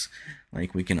vlogs.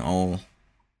 Like, we can all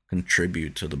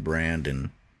contribute to the brand and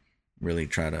really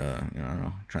try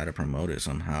to promote it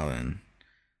somehow and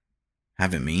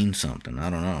have it mean something. I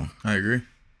don't know. I agree.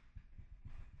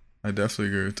 I definitely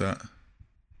agree with that.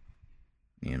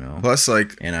 You know, Plus,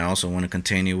 like, and I also want to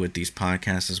continue with these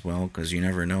podcasts as well, because you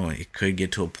never know, it could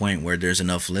get to a point where there's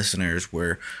enough listeners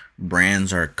where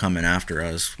brands are coming after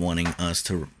us, wanting us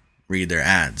to read their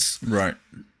ads. right.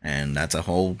 And that's a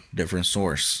whole different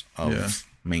source of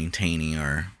maintaining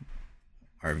our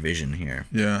vision here.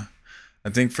 Yeah. I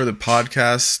think for the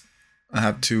podcast, I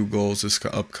have 2 goals this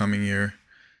upcoming year.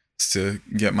 It's to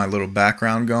get my little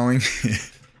background going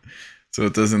so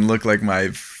it doesn't look like my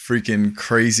freaking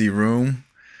crazy room.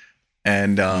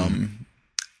 And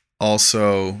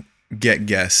also get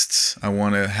guests. I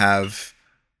want to have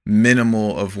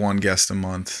minimal of 1 guest a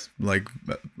month. Like,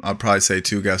 I'll probably say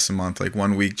 2 guests a month. Like,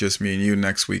 1 week just me and you,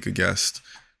 next week a guest,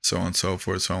 so on and so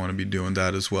forth. So I want to be doing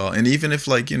that as well. And even if,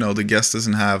 like, you know, the guest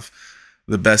doesn't have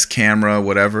the best camera,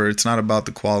 whatever, it's not about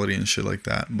the quality and shit like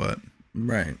that. But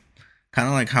Right. Kind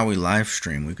of like how we live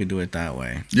stream. We could do it that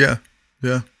way. yeah,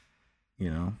 You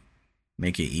know,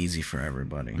 make it easy for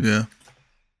everybody. yeah.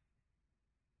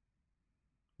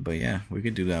 But yeah, we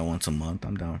could do that once a month.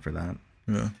 I'm down for that.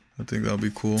 Yeah, I think that'll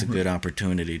be cool. It's a good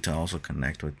opportunity to also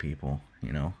connect with people,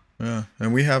 you know. Yeah,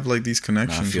 and we have, like, these And I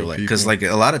connections feel with like, people. because, like,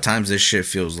 a lot of times this shit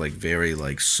feels like very,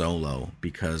 like, solo,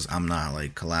 because I'm not,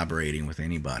 like, collaborating with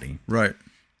anybody. Right.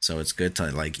 So it's good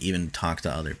to, like, even talk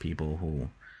to other people who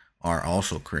are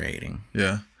also creating.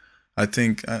 Yeah.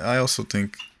 I also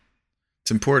think it's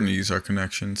important to use our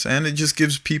connections, and it just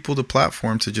gives people the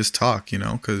platform to just talk, you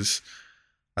know, because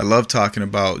I love talking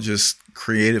about just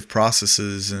creative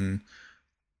processes. And,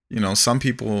 you know, some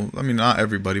people, I mean, not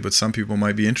everybody, but some people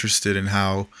might be interested in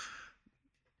how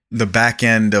the back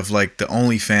end of, like, the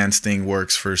OnlyFans thing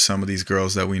works for some of these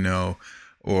girls that we know,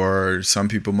 or some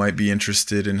people might be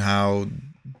interested in how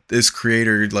this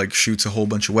creator, like, shoots a whole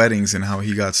bunch of weddings and how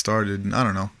he got started. And I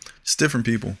don't know, just different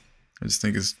people. I just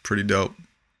think it's pretty dope.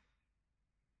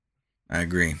 I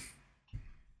agree.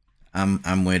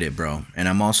 I'm with it, bro. And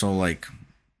I'm also, like,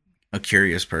 a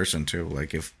curious person too.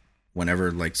 Like, if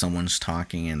whenever, like, someone's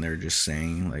talking and they're just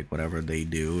saying, like, whatever they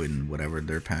do and whatever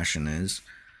their passion is,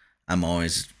 I'm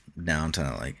always down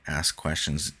to, like, ask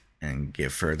questions and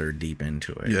get further deep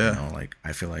into it. Yeah. You know, like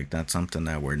I feel like that's something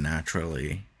that we're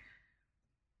naturally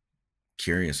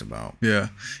curious about. Yeah.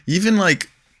 Even like,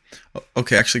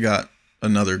 okay, I actually got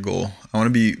another goal. I want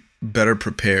to be better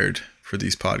prepared for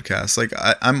these podcasts. Like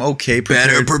I'm okay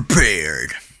prepared.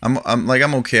 prepared. I'm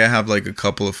okay. I have like a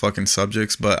couple of fucking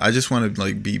subjects, but I just want to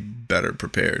like be better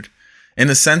prepared. In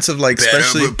the sense of like,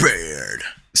 prepared.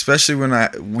 especially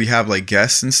when we have like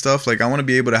guests and stuff. Like I want to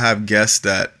be able to have guests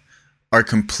that are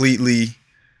completely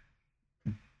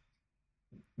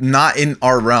not in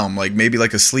our realm, like maybe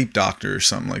like a sleep doctor or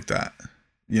something like that,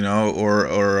 you know,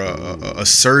 or a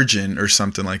surgeon or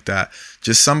something like that.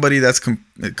 Just somebody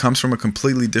that comes from a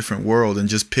completely different world and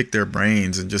just pick their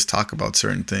brains and just talk about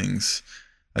certain things.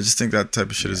 I just think that type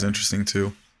of shit is interesting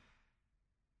too.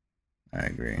 I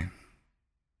agree.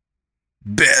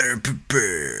 Better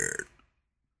prepared.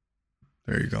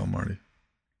 There you go, Marty.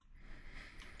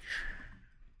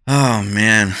 Oh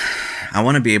man, I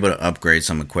want to be able to upgrade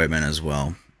some equipment as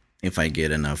well if I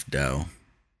get enough dough.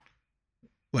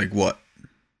 Like what?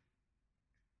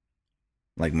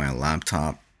 Like my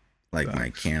laptop, like my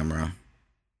Facts. camera,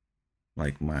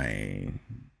 like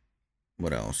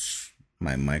what else?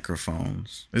 My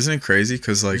microphones. Isn't it crazy?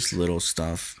 Because like Just little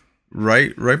stuff.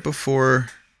 right before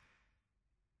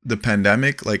the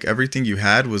pandemic, like everything you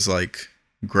had was like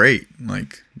great.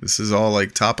 Like this is all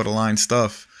like top of the line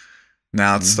stuff.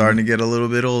 Now it's starting to get a little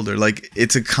bit older. Like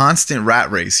it's a constant rat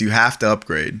race. You have to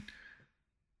upgrade,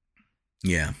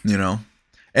 Yeah. you know?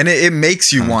 And it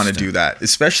makes you want to Constant. do that,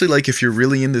 especially like if you're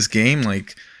really in this game.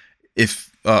 Like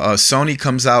if Sony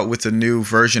comes out with a new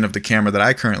version of the camera that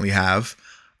I currently have,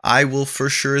 I will for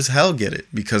sure as hell get it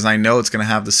because I know it's going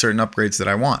to have the certain upgrades that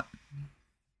I want,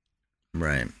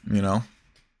 Right. you know?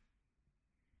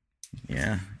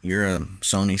 Yeah. You're a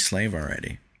Sony slave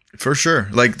already. For sure.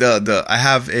 Like I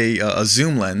have a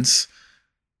zoom lens,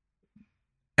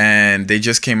 and they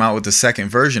just came out with the second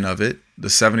version of it, the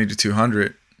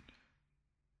 70-200,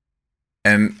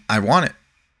 and I want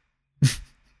it.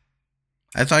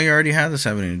 I thought you already had the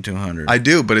 70-200. I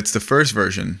do, but it's the first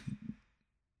version.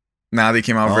 Now they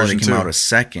came out with version they came 2. out a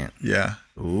second. Yeah.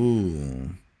 Ooh.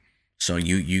 So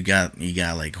you got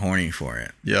like horny for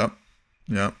it. Yep.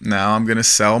 Now I'm gonna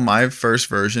sell my first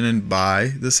version and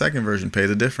buy the second version. Pay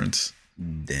the difference.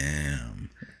 Damn.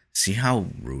 See how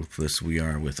ruthless we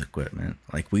are with equipment?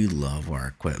 Like we love our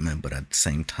equipment, but at the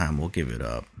same time we'll give it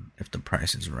up if the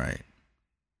price is right.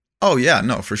 Oh yeah,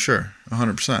 no, for sure,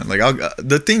 100%. Like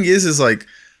the thing is like,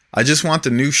 I just want the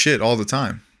new shit all the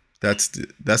time. That's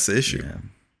the issue. Yeah.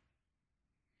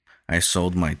 I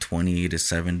sold my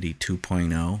 20-70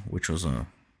 2.0, which was a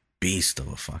beast of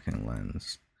a fucking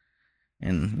lens.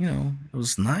 And, you know, it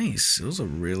was nice. It was a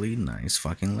really nice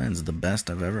fucking lens. The best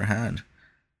I've ever had.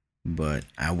 But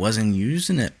I wasn't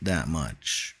using it that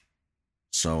much.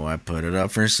 So I put it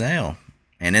up for sale.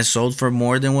 And it sold for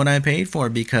more than what I paid for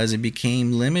because it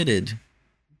became limited.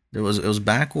 It was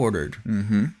back ordered.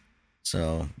 Mm-hmm.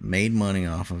 So made money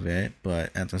off of it.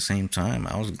 But at the same time,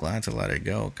 I was glad to let it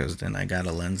go. Because then I got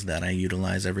a lens that I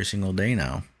utilize every single day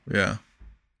now. Yeah.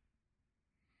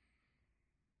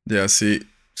 Yeah, see,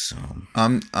 So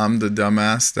I'm the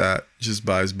dumbass that just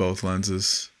buys both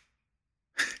lenses.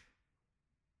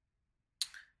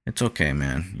 it's okay,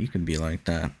 man. You can be like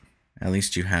that. At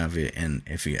least you have it, and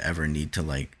if you ever need to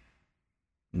like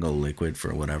go liquid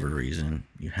for whatever reason,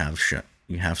 you have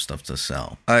stuff to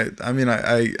sell. I mean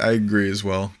I agree as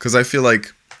well, because I feel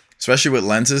like, especially with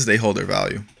lenses, they hold their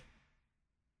value.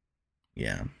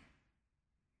 Yeah.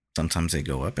 Sometimes they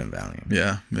go up in value.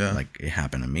 Yeah. Like it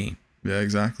happened to me. Yeah,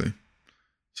 exactly.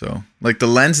 So like the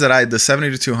lens that the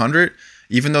 70-200,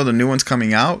 even though the new one's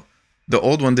coming out, the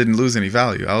old one didn't lose any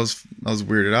value. I was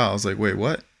weirded out. I was like, wait,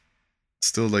 what? It's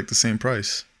still like the same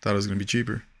price. Thought it was gonna be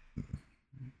cheaper.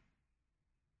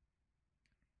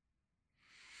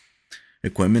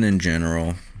 Equipment in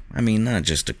general, I mean, not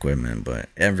just equipment, but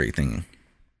everything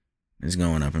is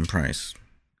going up in price.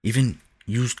 Even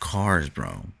used cars,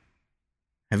 bro.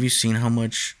 Have you seen how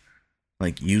much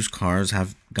like used cars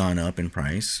have gone up in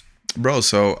price? Bro,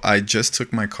 so I just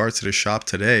took my car to the shop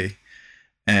today,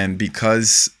 and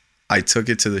because I took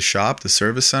it to the shop, the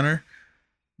service center,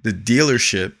 the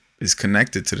dealership is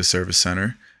connected to the service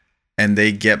center, and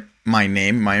they get my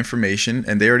name, my information,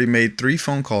 and they already made 3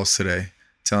 phone calls today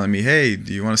telling me, hey,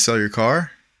 do you want to sell your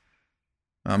car?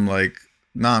 I'm like,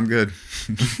 nah, I'm good.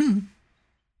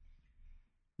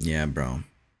 Yeah, bro.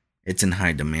 It's in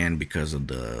high demand because of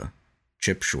the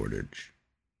chip shortage.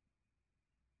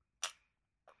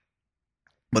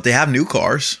 But they have new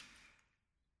cars.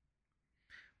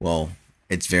 Well,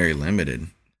 it's very limited.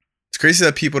 It's crazy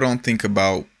that people don't think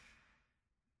about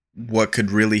what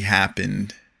could really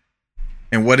happen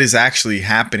and what is actually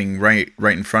happening right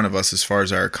in front of us as far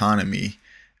as our economy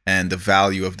and the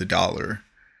value of the dollar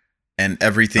and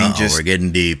everything. We're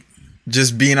getting deep.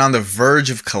 Just being on the verge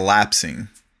of collapsing.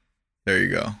 There you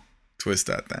go. Twist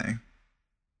that thing.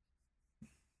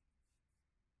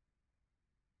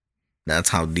 That's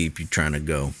how deep you're trying to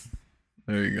go.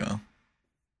 There you go.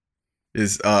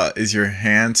 Is your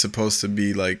hand supposed to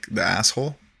be like the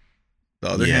asshole? The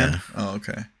other hand? Oh,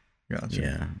 okay. Gotcha.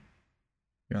 Yeah.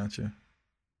 Gotcha.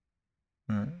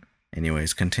 All right.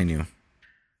 Anyways, continue.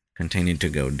 Continue to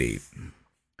go deep.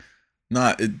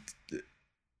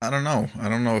 I don't know. I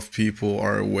don't know if people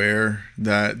are aware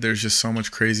that there's just so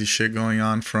much crazy shit going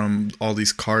on from all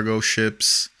these cargo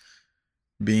ships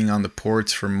being on the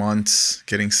ports for months,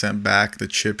 getting sent back, the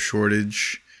chip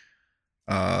shortage,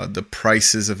 the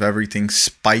prices of everything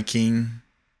spiking.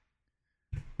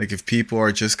 Like if people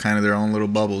are just kind of their own little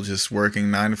bubble, just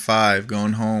working 9 to 5,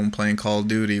 going home, playing Call of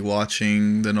Duty,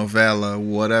 watching the novella,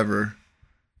 whatever.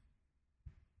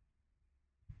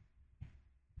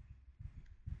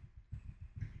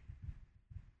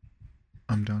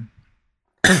 I'm done.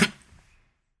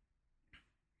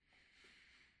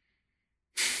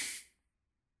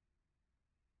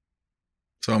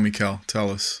 So, Mikkel, tell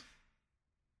us.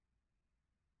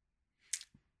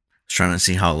 Trying to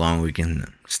see how long we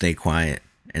can stay quiet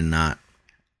and not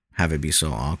have it be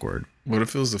so awkward. What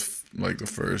if it was the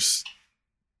first,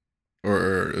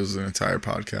 or it was an entire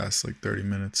podcast, like 30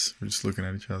 minutes? We're just looking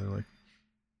at each other like.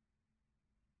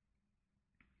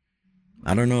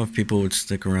 I don't know if people would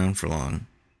stick around for long.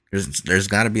 There's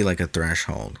got to be like a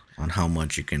threshold on how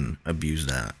much you can abuse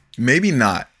that. Maybe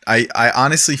not. I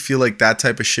honestly feel like that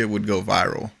type of shit would go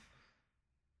viral.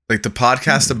 Like the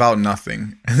podcast about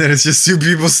nothing. And then it's just two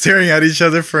people staring at each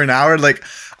other for an hour. Like,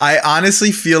 I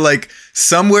honestly feel like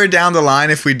somewhere down the line,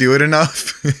 if we do it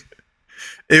enough,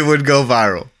 it would go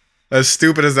viral. As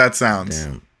stupid as that sounds.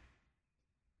 Damn.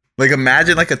 Like,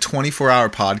 imagine like a 24-hour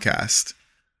podcast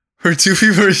where two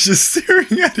people are just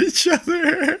staring at each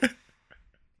other.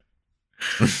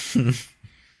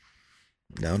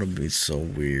 That would be so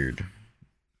weird.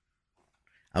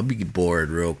 I'll be bored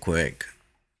real quick.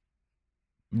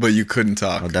 But you couldn't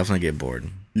talk. I'll definitely get bored.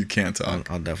 You can't talk.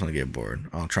 I'll definitely get bored.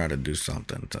 I'll try to do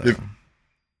something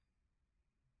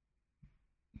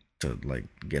to like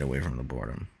get away from the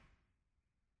boredom.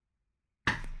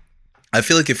 I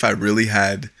feel like if I really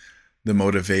had the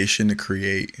motivation to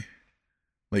create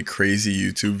like crazy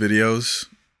YouTube videos,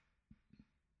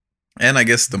 and I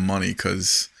guess the money,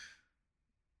 because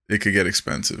it could get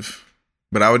expensive,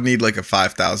 but I would need like a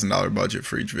 $5,000 budget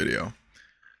for each video.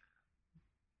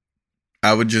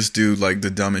 I would just do like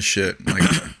the dumbest shit. Like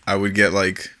I would get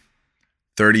like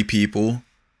 30 people,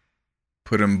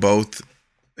 put them both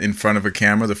in front of a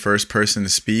camera. The first person to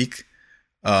speak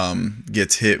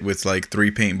gets hit with like 3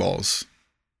 paintballs.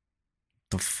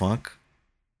 The fuck?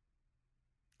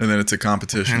 And then it's a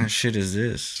competition. What kind of shit is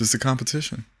this? Just a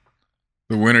competition.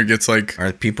 The winner gets like...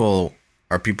 Are people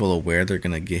aware they're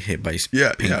gonna get hit by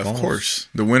Yeah, paintballs? of course.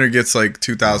 The winner gets like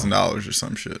 $2,000 or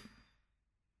some shit.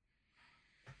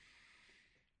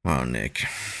 Wow, Nick.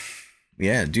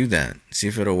 Yeah, do that. See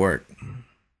if it'll work.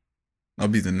 I'll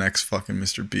be the next fucking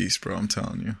Mr. Beast, bro. I'm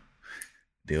telling you.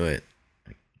 Do it.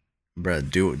 Bro,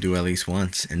 do at least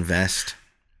once. Invest.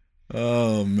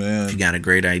 Oh, man. If you got a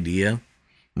great idea,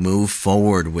 move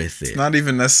forward with it. It's not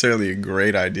even necessarily a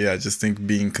great idea. I just think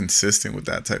being consistent with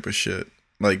that type of shit.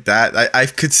 Like that, I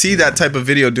could see that type of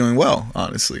video doing well,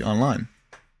 honestly, online.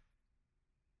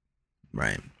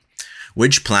 Right.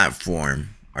 Which platform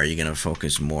are you going to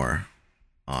focus more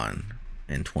on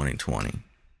in 2020?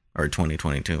 Or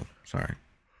 2022, sorry.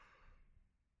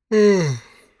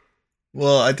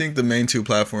 Well, I think the main 2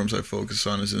 platforms I focus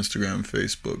on is Instagram and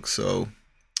Facebook. So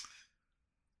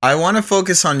I want to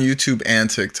focus on YouTube and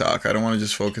TikTok. I don't want to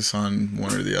just focus on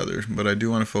one or the other, but I do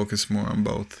want to focus more on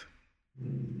both.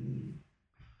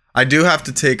 I do have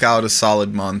to take out a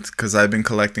solid month because I've been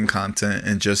collecting content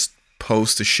and just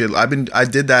post a shit. I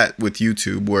did that with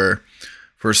YouTube where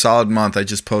for a solid month I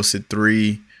just posted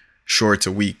 3 shorts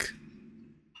a week.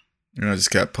 And I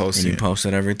just kept posting. And you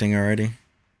posted everything already?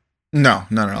 No.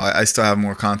 I still have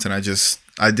more content.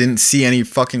 I didn't see any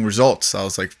fucking results. I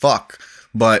was like, fuck.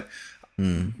 But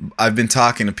I've been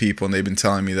talking to people and they've been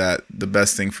telling me that the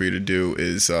best thing for you to do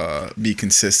is be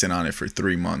consistent on it for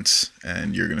 3 months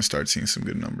and you're going to start seeing some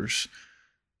good numbers.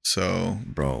 So,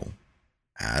 bro,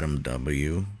 Adam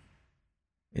W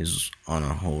is on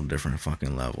a whole different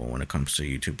fucking level when it comes to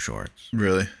YouTube Shorts.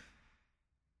 Really?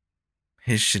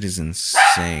 His shit is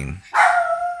insane.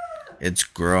 It's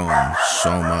grown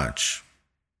so much.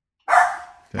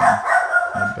 Damn.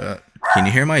 I Bet. Can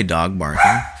you hear my dog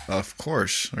barking? Of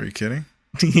course. Are you kidding?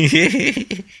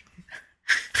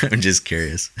 I'm just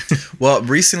curious. Well,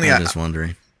 recently I'm just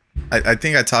wondering. I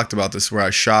think I talked about this where I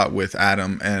shot with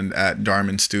Adam and at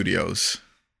Darman Studios.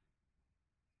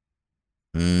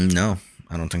 No,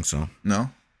 I don't think so. No?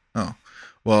 Oh.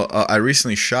 Well, I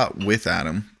recently shot with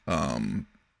Adam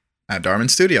at Darman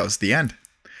Studios. The end.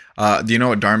 Do you know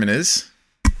what Darman is?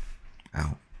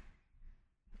 Ow.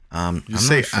 I'm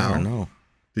say not sure. ow? No.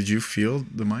 Did you feel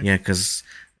the mic? Yeah, because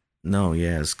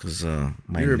it's because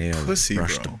my You're a nail pussy,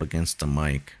 brushed bro. up against the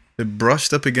mic. It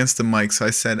brushed up against the mic, so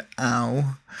I said,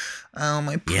 "Ow, ow,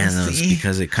 my pussy." Yeah, no, it's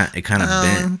because it kind of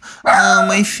bent. Oh,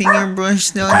 my finger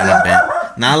brushed on Kind of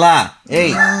bent. Nala,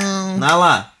 hey, Oh,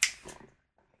 Nala.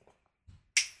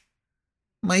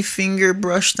 my finger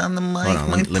brushed on the mic. Hold on,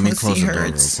 My let me pussy close the door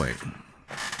hurts. real quick.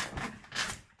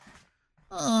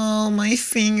 Oh, my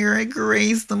finger, I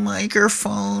grazed the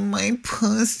microphone. My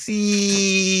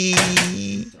pussy.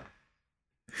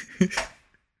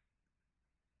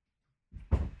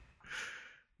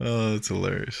 Oh, that's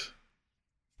hilarious.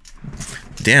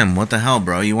 Damn, what the hell,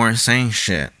 bro? You weren't saying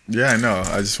shit. Yeah, I know.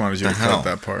 I just wanted you The to hell? cut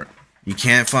that part. You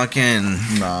can't fucking.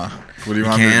 Nah. What do You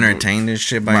want me can't to entertain this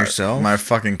shit by yourself. My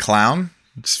fucking clown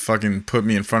just fucking put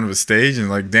me in front of a stage and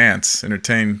like dance,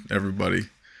 entertain everybody.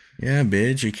 Yeah,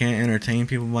 bitch. You can't entertain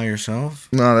people by yourself.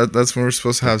 No, that's when we're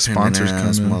supposed to have sponsors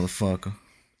Sponsors come in. motherfucker.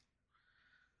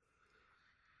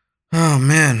 Oh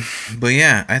man, but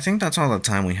yeah, I think that's all the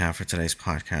time we have for today's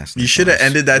podcast. You should have Nicholas.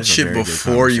 ended It that was a shit very good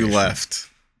before you conversation. left.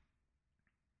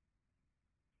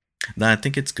 No, I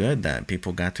think it's good that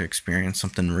people got to experience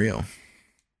something real.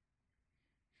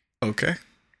 Okay,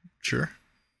 sure.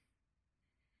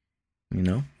 You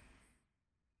know.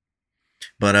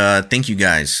 But thank you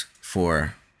guys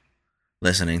for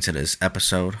listening to this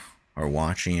episode or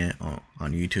watching it on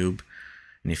YouTube.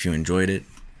 And if you enjoyed it,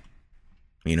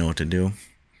 you know what to do.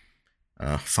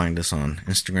 Find us on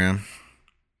Instagram.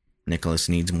 Nicholas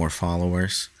needs more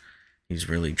followers. He's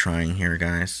really trying here,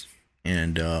 guys.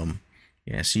 And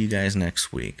yeah, see you guys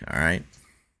next week. All right.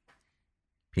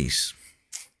 Peace.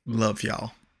 Love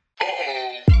y'all.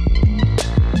 Uh-oh.